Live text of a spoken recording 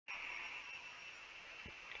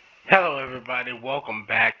Hello everybody, welcome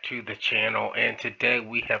back to the channel, and today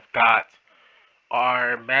we have got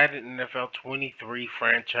our Madden NFL 23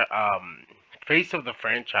 franchise face of the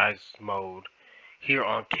franchise mode here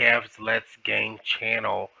on Cavs Let's Game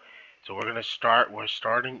channel. So we're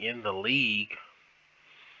starting in the league.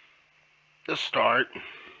 To start,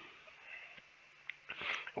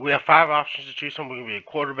 we have 5 options to choose from. We can be a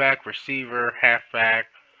quarterback, receiver, halfback,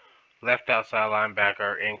 left outside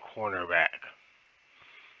linebacker, and cornerback.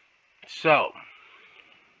 So,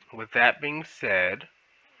 with that being said,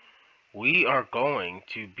 we are going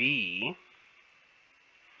to be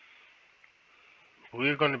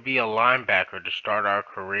we're going to be a linebacker to start our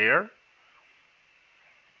career.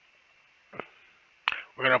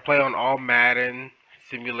 We're going to play on all Madden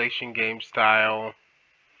simulation game style.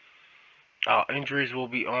 Injuries will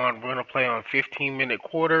be on. We're going to play on 15-minute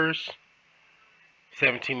quarters,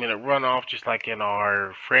 17-minute runoff, just like in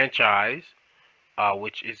our franchise,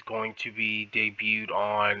 which is going to be debuted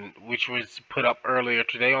on, which was put up earlier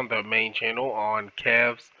today on the main channel on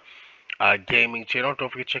Cavs gaming channel.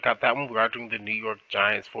 Don't forget to check out that one. We are doing the New York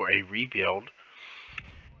Giants for a rebuild.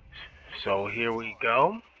 So here we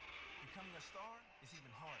go. Becoming a star is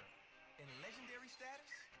even harder. In legendary status,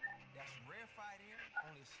 that's rarefied air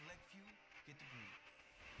only a select few get to breathe.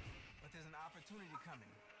 But there's an opportunity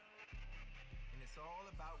coming, and it's all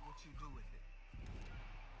about what you do with it.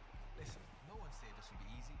 Listen, no one said this would be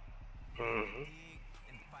easy. You have to dig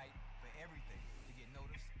and fight for everything to get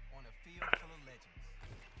noticed on a field full of legends.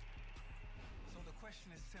 So the question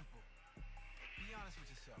is simple. Be honest with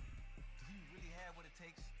yourself. Do you really have what it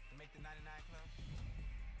takes to make the 99 Club?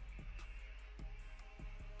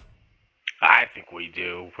 I think we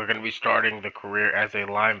do. We're going to be starting the career as a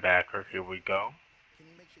linebacker. Here we go. Can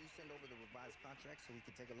you make sure you send over the revised contract so we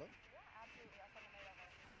can take a look? Yeah, absolutely. I'll send them right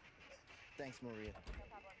over. Thanks, Maria. No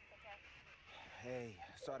problem. Take care. Hey,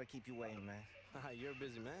 sorry to keep you waiting, man. You're a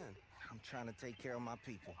busy man. I'm trying to take care of my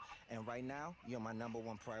people. And right now, you're my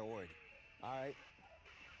 #1 priority. All right.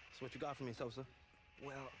 So what you got for me, Sosa?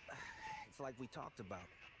 Well, it's like we talked about.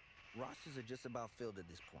 Rosters are just about filled at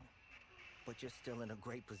this point. But you're still in a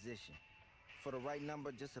great position. For the right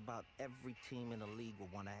number, just about every team in the league will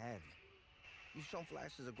want to have you. You've shown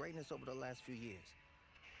flashes of greatness over the last few years.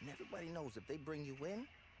 And everybody knows if they bring you in,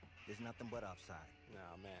 there's nothing but upside.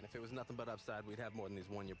 Nah, man. If it was nothing but upside, we'd have more than these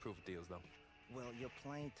one-year proof deals, though. Well, your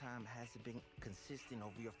playing time hasn't been consistent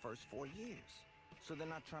over your first 4 years. So they're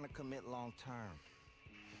not trying to commit long term.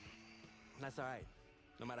 That's all right.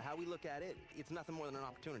 No matter how we look at it, it's nothing more than an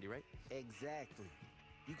opportunity, right? Exactly.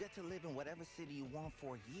 You get to live in whatever city you want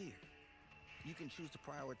for a year. You can choose to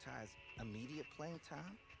prioritize immediate playing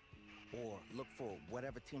time or look for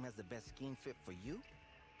whatever team has the best scheme fit for you.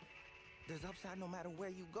 There's upside no matter where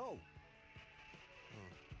you go.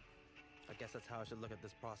 I guess that's how I should look at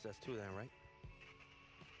this process too then, right?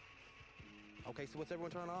 Okay, so what's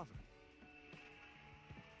everyone trying to offer?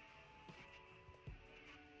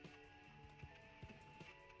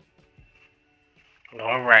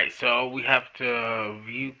 Alright, so we have to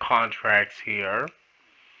view contracts here.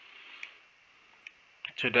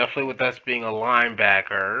 So definitely with us being a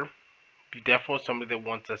linebacker, we definitely want somebody that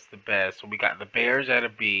wants us the best. So we got the Bears at a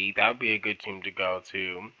B. That would be a good team to go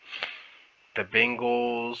to. The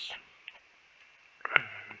Bengals,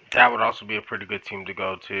 that would also be a pretty good team to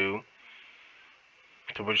go to.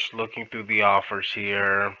 So we're just looking through the offers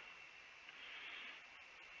here.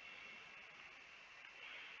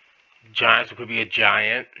 Giants could be a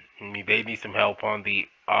giant. I mean, they need some help on the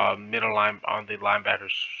middle line, on the linebacker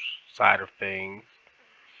side of things.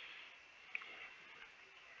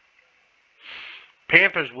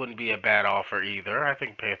 Panthers wouldn't be a bad offer either. I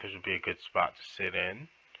think Panthers would be a good spot to sit in.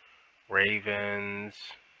 Ravens.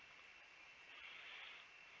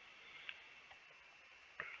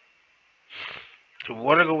 So we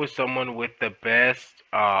want to go with someone with the best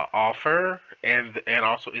offer and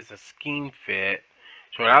also is a scheme fit.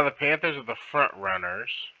 So now the Panthers are the front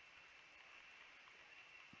runners.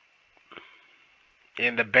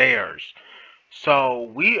 And the Bears. So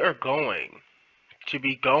we are going to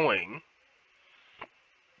be going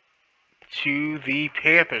to the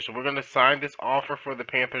Panthers. So we're going to sign this offer for the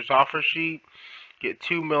Panthers offer sheet. Get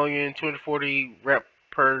 $2,240,000 rep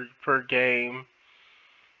per game.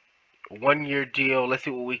 1-year deal. Let's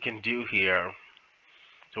see what we can do here.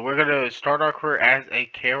 So we're going to start our career as a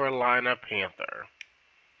Carolina Panther.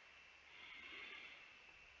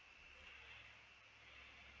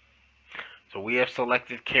 So we have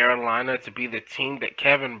selected Carolina to be the team that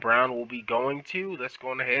Kevin Brown will be going to. Let's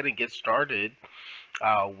go ahead and get started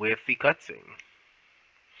with the cutscene.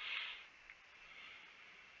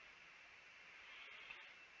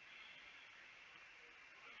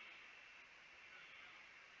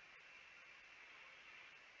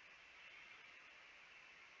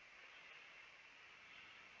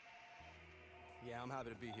 Yeah, I'm happy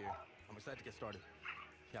to be here. I'm excited to get started.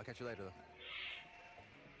 Yeah, I'll catch you later, though.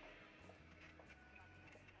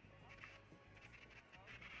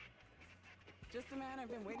 Just the man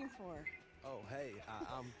I've been waiting for. Oh, hey,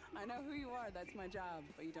 I'm... I know who you are, that's my job,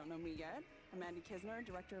 but you don't know me yet. I'm Andy Kisner,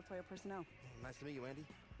 Director of Player Personnel. Nice to meet you, Andy.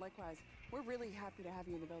 Likewise, we're really happy to have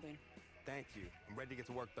you in the building. Thank you. I'm ready to get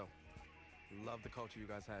to work, though. Love the culture you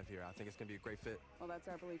guys have here. I think it's going to be a great fit. Well, that's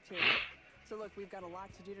our belief, too. So look, we've got a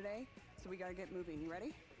lot to do today, so we gotta get moving. You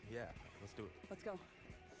ready? Yeah, let's do it. Let's go.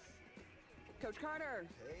 Coach Carter!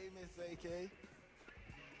 Hey, Miss AK.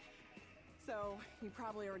 So, you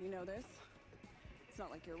probably already know this. It's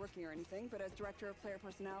not like you're a rookie or anything, but as Director of Player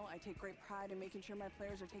Personnel, I take great pride in making sure my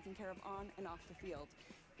players are taken care of on and off the field.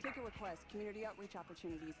 Ticket requests, community outreach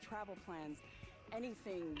opportunities, travel plans,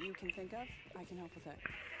 anything you can think of, I can help with it.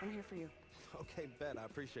 I'm here for you. Okay, bet. I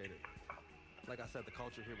appreciate it. Like I said, the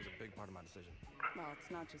culture here was a big part of my decision. Well,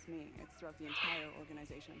 it's not just me. It's throughout the entire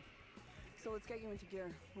organization. So let's get you into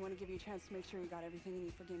gear. We want to give you a chance to make sure you got everything you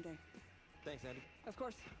need for game day. Thanks, Andy. Of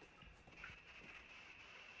course.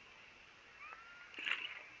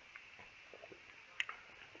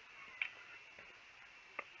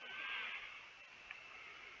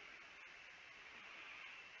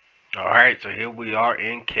 All right, so here we are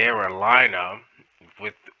in Carolina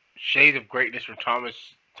with shades of greatness from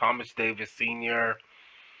Thomas Davis Sr.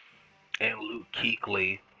 and Luke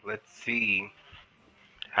Kuechly. Let's see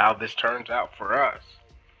how this turns out for us.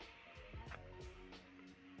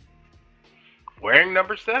 Wearing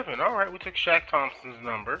number 7. All right, we took Shaq Thompson's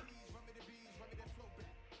number.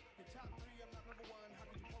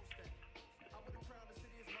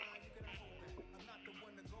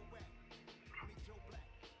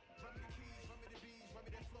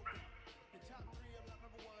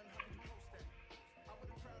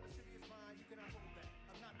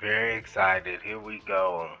 Very excited. Here we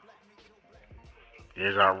go.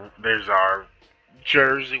 There's our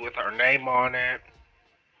jersey with our name on it.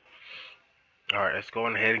 Alright, let's go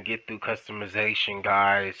ahead and get through customization,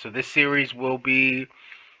 guys. So this series will be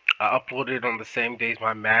uploaded on the same days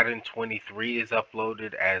my Madden 23 is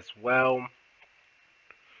uploaded as well.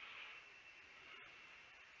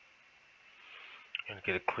 Gonna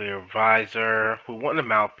get a clear visor. We want a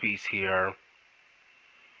mouthpiece here.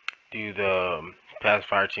 Do the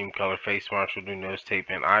pacifier team color face marks. We'll do nose tape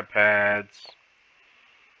and iPads.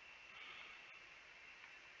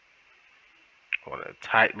 Want a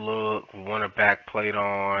tight look. We want a back plate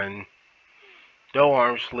on. No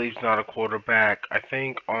arm sleeves, not a quarterback. I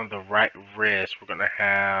think on the right wrist, we're going to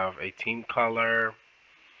have a team color.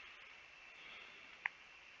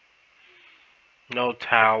 No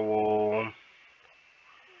towel.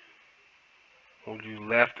 We'll do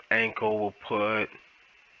left ankle. We'll put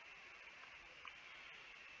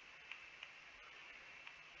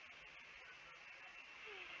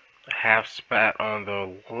a half spat on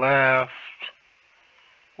the left.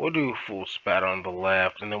 We'll do full spat on the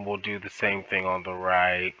left, and then we'll do the same thing on the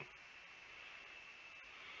right.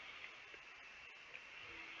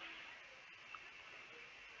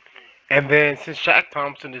 And then since Shaq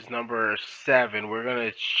Thompson is number 7, we're going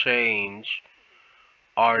to change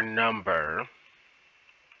our number.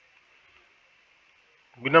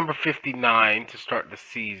 We're number 59 to start the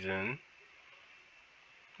season.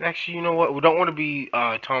 Actually, you know what? We don't want to be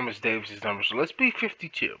Thomas Davis's number, so let's be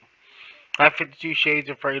 52. I have 52 Shades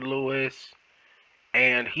of Ray Lewis,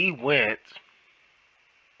 and he went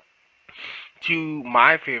to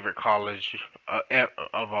my favorite college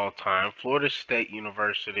of all time, Florida State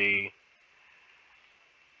University.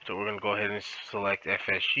 So we're going to go ahead and select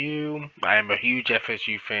FSU. I am a huge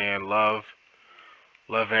FSU fan. Love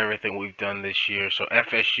everything we've done this year. So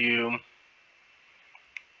FSU,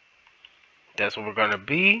 that's what we're going to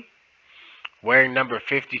be. Wearing number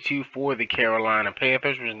 52 for the Carolina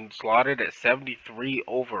Panthers. We're slotted at 73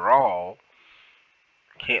 overall.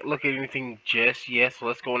 Can't look at anything just yet, so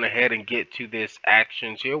let's go on ahead and get to this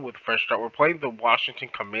actions here with the first start. We're playing the Washington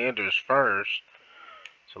Commanders first,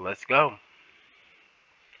 so let's go.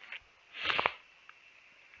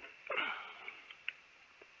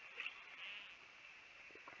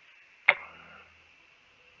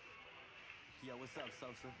 Yo, what's up,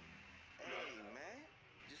 Sosa? Hey, man.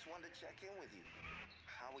 Just wanted to check in with you.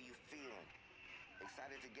 How are you feeling?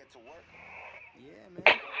 Excited to get to work? Yeah, man.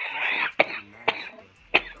 It's gonna be nice,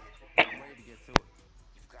 but I'm ready to get to it.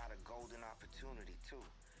 You've got a golden opportunity, too.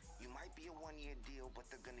 You might be a one-year deal, but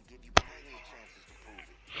they're going to give you plenty of chances to prove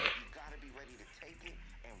it. You've got to be ready to take it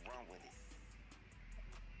and run with it.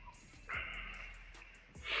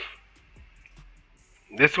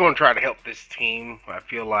 This is going to try to help this team. I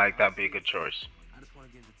feel like that'd be a good choice. I just want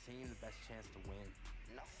to give the team the best chance to win.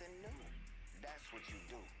 Nothing new. That's that's what you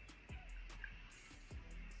do.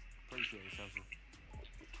 Appreciate it, Simpson.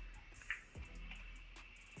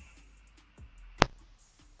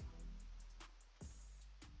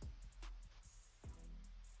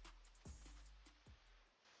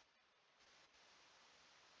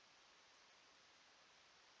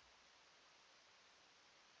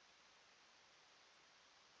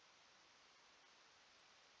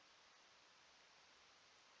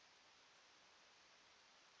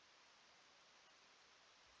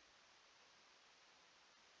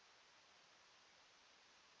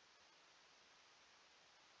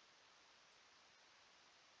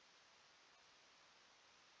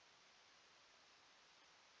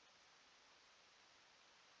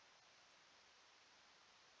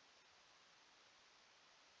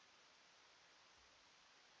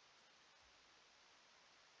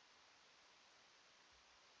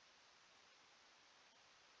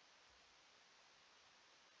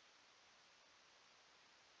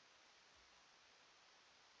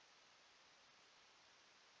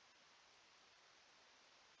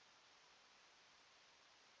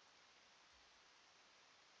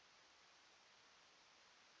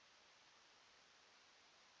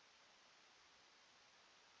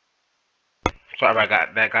 Sorry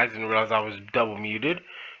about that, guys. Didn't realize I was double muted.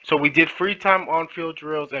 So we did free time on-field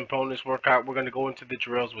drills and bonus workout. We're going to go into the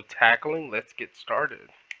drills with tackling. Let's get started.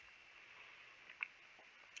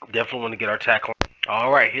 Definitely want to get our tackling.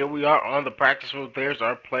 All right, here we are on the practice field. There's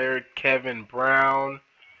our player, Kevin Brown.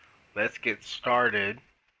 Let's get started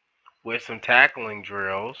with some tackling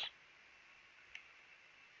drills.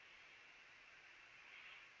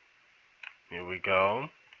 Here we go.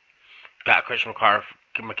 Got Christian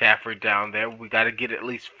McCaffrey down there. We got to get at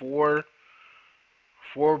least four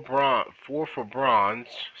for bronze,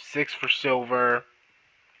 6 for silver.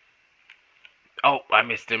 Oh, I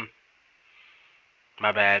missed him.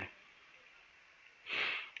 My bad.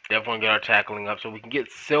 Definitely get our tackling up so we can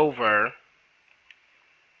get silver.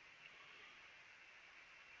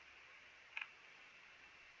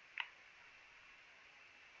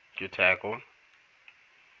 Good tackle.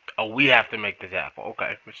 Oh, we have to make the tackle.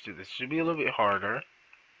 Okay, let's do this. Should be a little bit harder.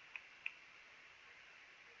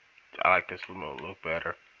 I like this one a little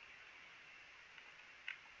better.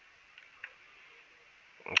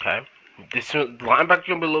 Okay. This linebacker's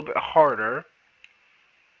gonna be a little bit harder.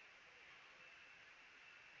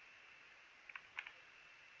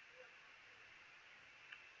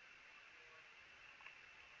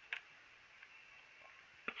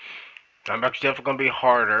 Linebacker's definitely gonna be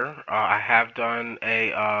harder. I have done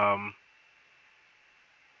a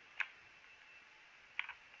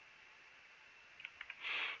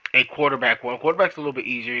quarterback one. Quarterback's a little bit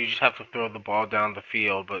easier. You just have to throw the ball down the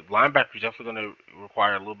field. But linebacker's definitely gonna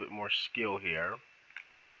require a little bit more skill here.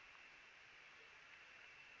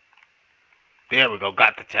 There we go.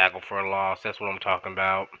 Got the tackle for a loss. That's what I'm talking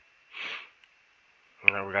about.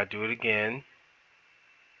 Now we gotta do it again.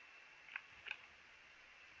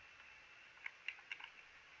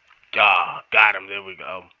 Ah, got him. There we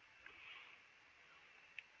go.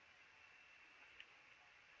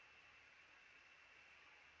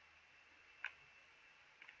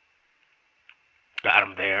 Got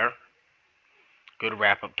him there. Good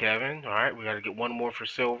wrap up, Kevin. All right, we got to get one more for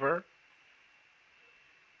silver.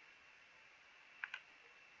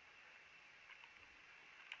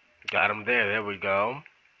 Got him there. There we go.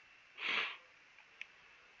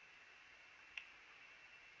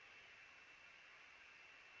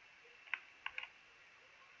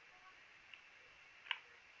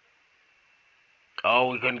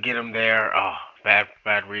 Oh, we couldn't get him there. Oh, bad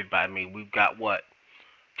read by me. We've got what?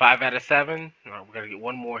 5 out of 7. All right, we got to get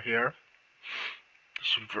one more here.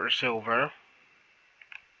 For silver.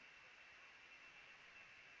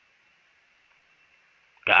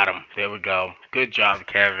 Got him. There we go. Good job,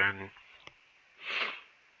 Kevin.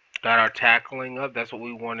 Got our tackling up. That's what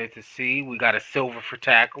we wanted to see. We got a silver for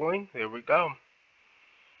tackling. There we go.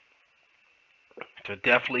 So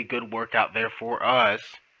definitely good workout there for us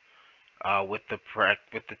with the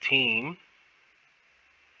team.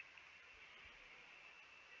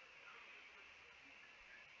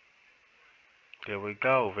 There we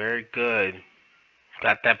go. Very good.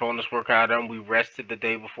 Got that bonus workout done. We rested the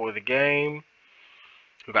day before the game.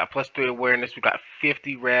 We got +3 awareness. We got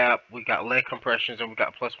 50 rep. We got leg compressions, and we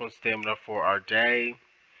got +1 stamina for our day.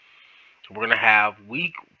 So we're gonna have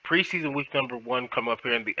preseason week number 1 come up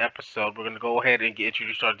here in the episode. We're gonna go ahead and get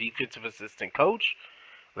introduced to our defensive assistant coach.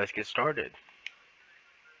 Let's get started.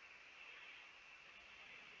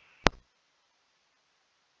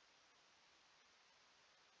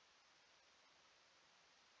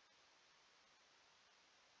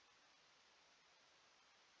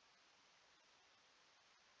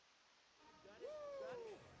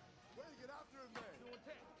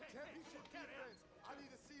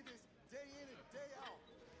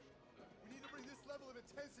 level of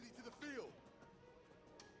intensity to the field.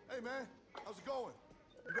 Hey, man, how's it going?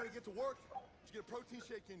 You ready to get to work? Did you get a protein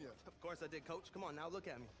shake in you? Of course I did, Coach. Come on, now look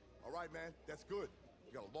at me. All right, man, that's good.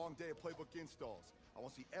 We got a long day of playbook installs. I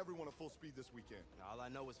want to see everyone at full speed this weekend. All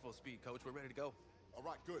I know is full speed, Coach. We're ready to go. All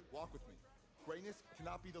right, good. Walk with me. Greatness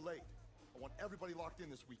cannot be delayed. I want everybody locked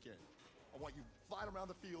in this weekend. I want you flying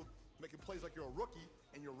around the field, making plays like you're a rookie,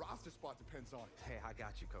 and your roster spot depends on it. Hey, I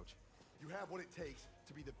got you, Coach. You have what it takes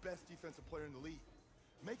to be the best defensive player in the league.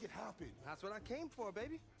 Make it happen. That's what I came for,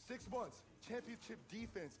 baby. 6 months. Championship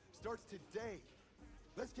defense starts today.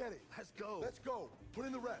 Let's get it. Let's go. Let's go. Put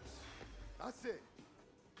in the reps. That's it.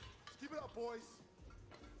 Let's keep it up, boys.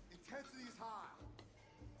 Intensity is high.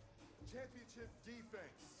 Championship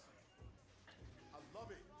defense. I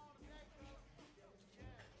love it.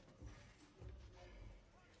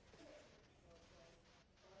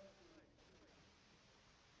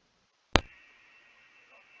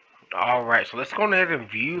 Alright, so let's go ahead and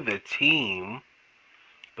view the team.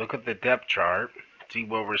 Look at the depth chart. See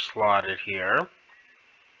where we're slotted here.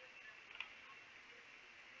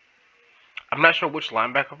 I'm not sure which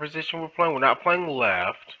linebacker position we're playing. We're not playing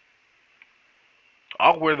left.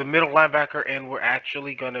 Oh, we're the middle linebacker, and we're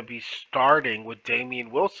actually going to be starting with Damian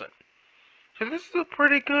Wilson. So this is a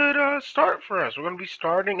pretty good start for us. We're going to be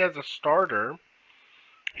starting as a starter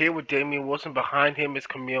here with Damian Wilson. Behind him is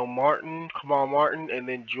Kamal Martin, and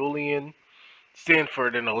then Julian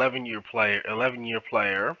Stanford, an 11-year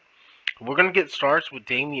player. We're going to get starts with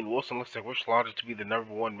Damian Wilson. Looks like we're slotted to be the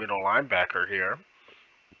 #1 middle linebacker here.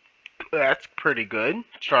 That's pretty good.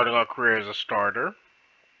 Starting our career as a starter.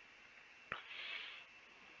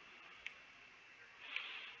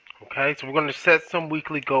 Okay, so we're going to set some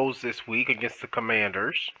weekly goals this week against the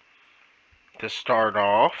Commanders to start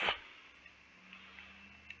off.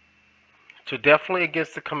 So definitely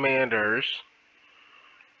against the Commanders,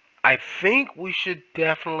 I think we should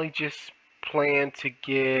definitely just plan to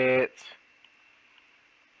get...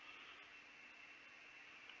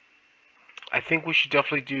 I think we should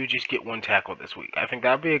definitely just get 1 tackle this week. I think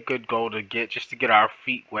that would be a good goal to get, just to get our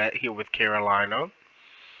feet wet here with Carolina.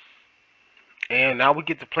 And now we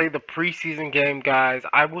get to play the preseason game, guys.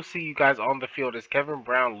 I will see you guys on the field as Kevin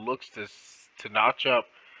Brown looks to notch up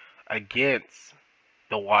against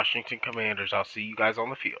the Washington Commanders. I'll see you guys on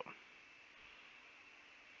the field.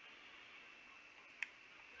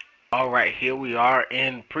 Alright, here we are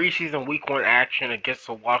in preseason week 1 action against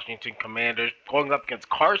the Washington Commanders. Going up against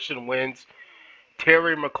Carson Wentz,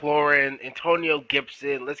 Terry McLaurin, Antonio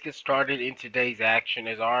Gibson. Let's get started in today's action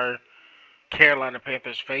as our Carolina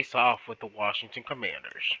Panthers face off with the Washington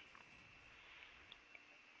Commanders.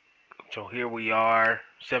 So here we are,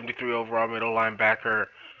 73 overall middle linebacker.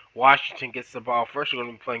 Washington gets the ball first. We're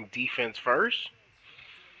going to be playing defense first.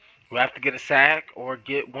 We have to get a sack or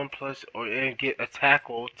get 1+ and get a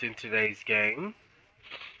tackle in today's game.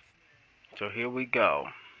 So here we go.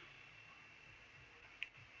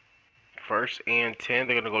 1st and 10.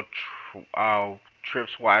 They're going to go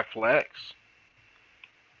trips Y flex.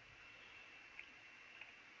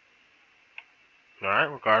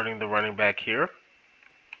 Alright, regarding the running back here.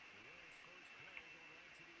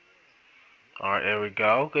 Alright, there we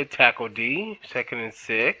go. Good tackle D. 2nd and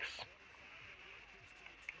 6.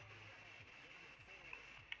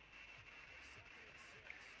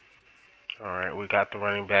 Alright, we got the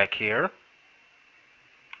running back here.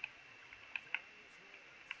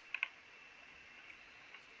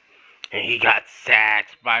 And he got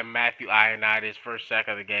sacked by Matthew Ioannidis, first sack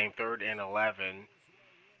of the game, 3rd and 11.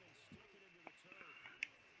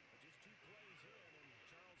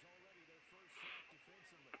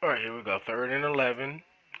 Alright, here we go, 3rd and 11.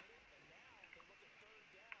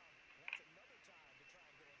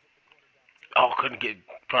 Oh, couldn't get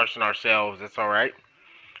Carson ourselves, that's alright.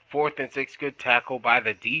 4th and 6, good tackle by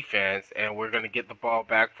the defense, and we're going to get the ball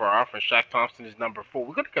back for our offense. Shaq Thompson is number 4.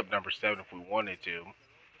 We could have kept number 7 if we wanted to.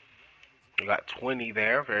 We got 20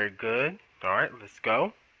 there. Very good. All right, let's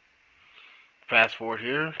go. Fast forward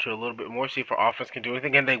here to a little bit more. See if our offense can do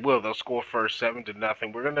anything. And they will. They'll score first,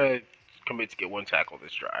 7-0. We're going to commit to get 1 tackle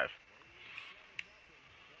this drive.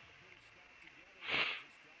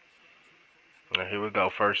 All right, here we go.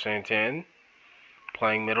 1st and 10.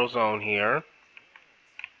 Playing middle zone here.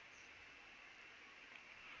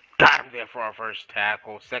 Got him there for our first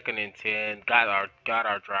tackle. 2nd and 10. Got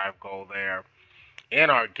our drive goal there.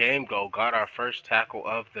 And our game goal. Got our first tackle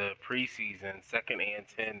of the preseason. 2nd and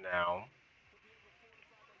 10 now.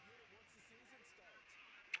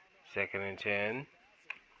 2nd and 10.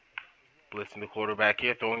 Blitzing the quarterback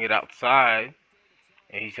here. Throwing it outside.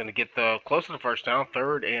 And he's going to get close to the first down.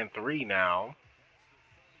 3rd and 3 now.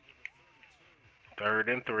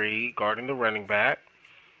 3rd and 3, guarding the running back.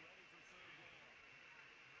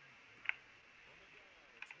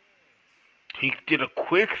 He did a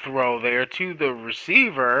quick throw there to the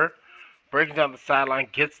receiver, breaking down the sideline,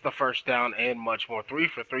 gets the first down and much more. 3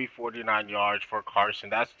 for 3, 49 yards for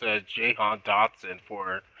Carson. That's the Jahan Dotson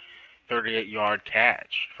for 38-yard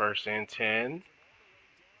catch. 1st and 10.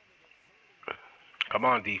 Come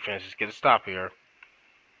on, defense. Let's get a stop here.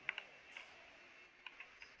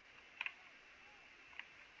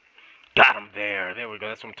 Got him there. There we go.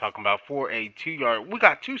 That's what I'm talking about. For a 2-yard. We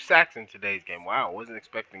got 2 sacks in today's game. Wow, wasn't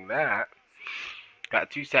expecting that.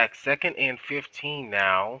 Got 2 sacks. 2nd and 15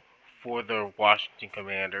 now for the Washington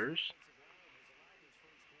Commanders.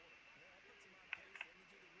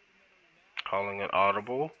 Calling it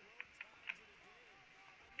audible.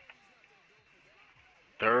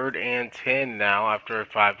 3rd and 10 now after a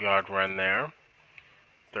 5-yard run there.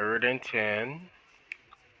 3rd and 10.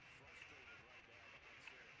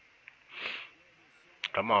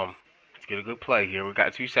 Come on. Let's get a good play here. We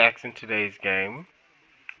got 2 sacks in today's game.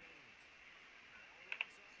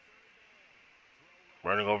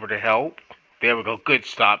 Running over to help. There we go. Good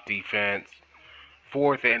stop, defense.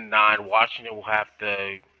 4th and 9. Washington will have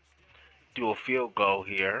to do a field goal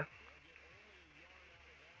here.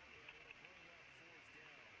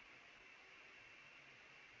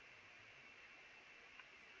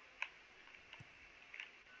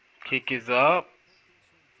 Kick is up.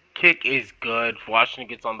 Kick is good. Washington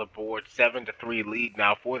gets on the board. 7-3 lead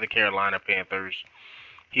now for the Carolina Panthers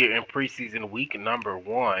here in preseason week number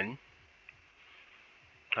 1.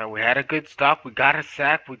 We had a good stop. We got a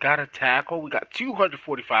sack. We got a tackle. We got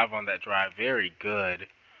 245 on that drive. Very good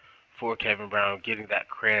for Kevin Brown getting that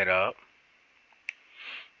credit up.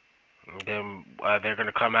 And then they're going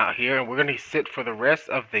to come out here, and we're going to sit for the rest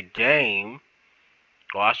of the game.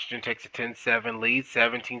 Washington takes a 10-7 lead,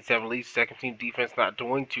 17-7 lead. Second team defense not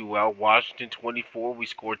doing too well. Washington 24, we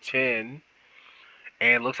scored 10.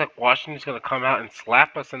 And it looks like Washington's going to come out and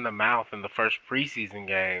slap us in the mouth in the first preseason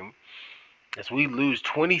game. As we lose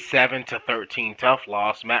 27-13, tough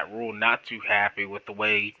loss. Matt Rule not too happy with the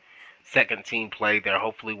way second team played there.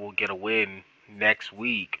 Hopefully we'll get a win next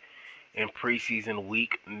week in preseason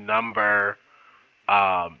week number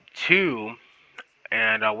 2.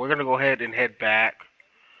 And we're going to go ahead and head back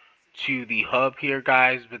to the hub here,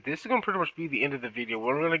 guys. But this is going to pretty much be the end of the video.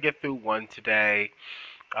 We're going to get through one today.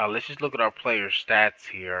 Let's just look at our player stats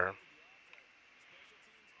here.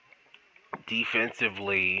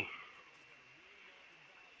 Defensively,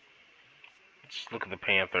 let's look at the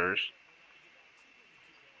Panthers.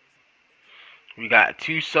 We got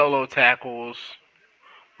 2 solo tackles.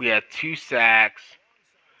 We had 2 sacks.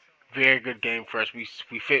 Very good game for us. We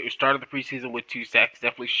started the preseason with 2 sacks,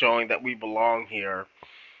 definitely showing that we belong here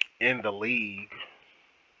in the league.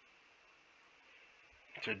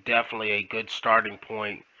 So definitely a good starting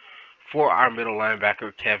point for our middle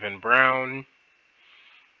linebacker, Kevin Brown.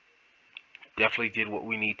 Definitely did what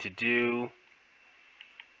we need to do.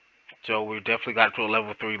 So we definitely got to a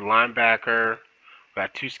level 3 linebacker. We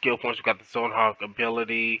got 2 skill points. We got the zone hawk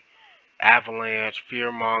ability, avalanche,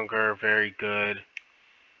 fearmonger, very good.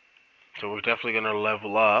 So we're definitely going to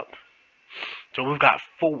level up. So we've got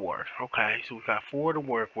 4. Okay, so we've got 4 to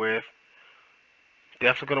work with.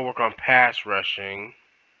 Definitely going to work on pass rushing.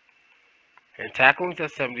 And tackling's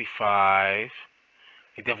at 75.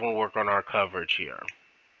 We definitely work on our coverage here.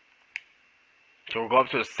 So we'll go up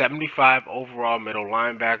to a 75 overall middle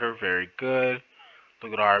linebacker. Very good.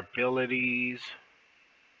 Look at our abilities.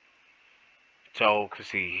 So,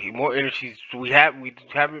 see, more energy. So we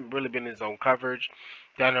haven't really been in zone coverage.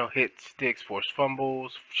 Downhill hit, sticks, forced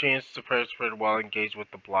fumbles, chance to press spread while engaged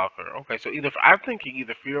with the blocker. Okay, so I'm thinking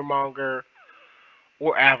either fearmonger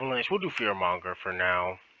or avalanche. We'll do fearmonger for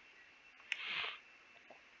now.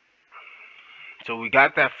 So we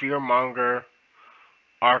got that fearmonger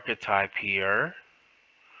archetype here.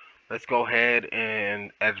 Let's go ahead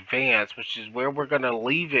and advance, which is where we're going to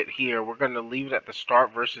leave it here. We're going to leave it at the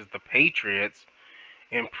start versus the Patriots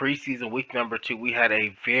in preseason week number 2. We had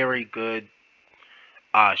a very good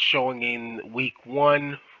showing in week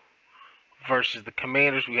 1 versus the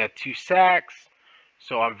Commanders. We had 2 sacks,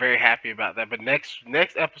 so I'm very happy about that. But next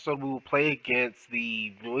episode, we will play against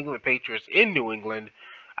the New England Patriots in New England.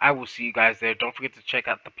 I will see you guys there. Don't forget to check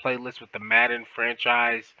out the playlist with the Madden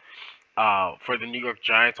franchise for the New York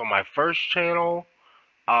Giants on my first channel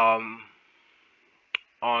on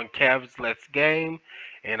Kev's Let's Game.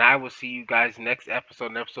 And I will see you guys next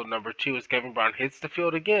episode, episode number 2, as Kevin Brown hits the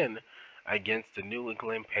field again against the New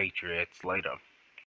England Patriots. Later.